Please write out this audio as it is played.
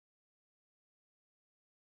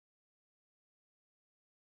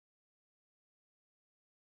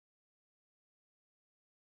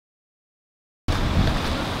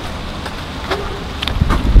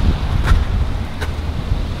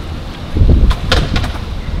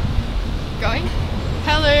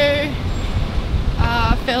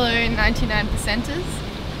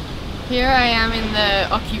99%ers. Here I am in the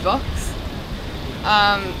Occu box,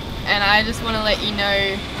 and I just want to let you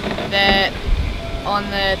know that on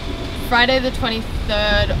the Friday the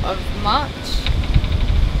 23rd of March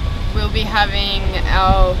we'll be having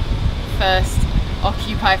our first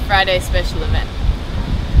Occupy Friday special event.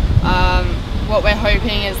 What we're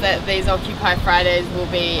hoping is that these Occupy Fridays will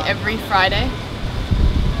be every Friday,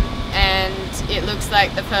 and it looks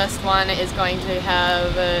like the first one is going to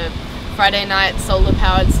have a Friday night solar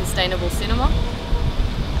powered sustainable cinema,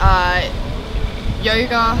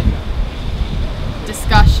 yoga,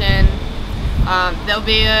 discussion. There'll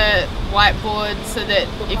be a whiteboard so that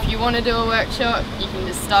if you want to do a workshop you can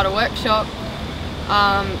just start a workshop.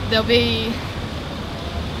 There'll be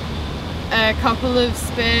a couple of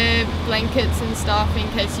spare blankets and stuff in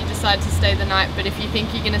case you decide to stay the night, but if you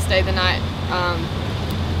think you're going to stay the night,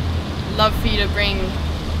 love for you to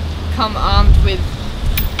come armed with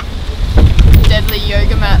deadly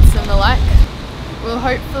yoga mats and the like. We'll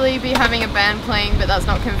hopefully be having a band playing, but that's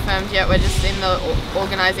not confirmed yet. We're just in the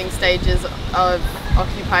organising stages of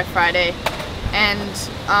Occupy Friday, and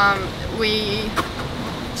we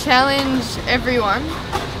challenge everyone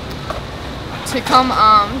to come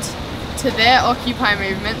armed to their Occupy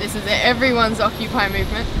movement. This is everyone's Occupy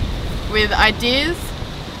movement, with ideas,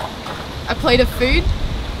 a plate of food,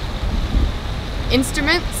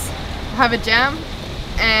 instruments, have a jam,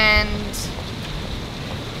 and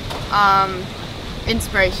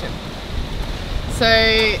inspiration.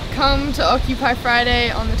 So come to Occupy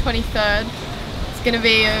Friday on the 23rd. It's going to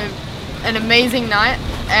be an amazing night,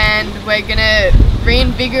 and we're going to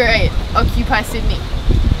reinvigorate Occupy Sydney.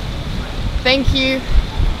 Thank you.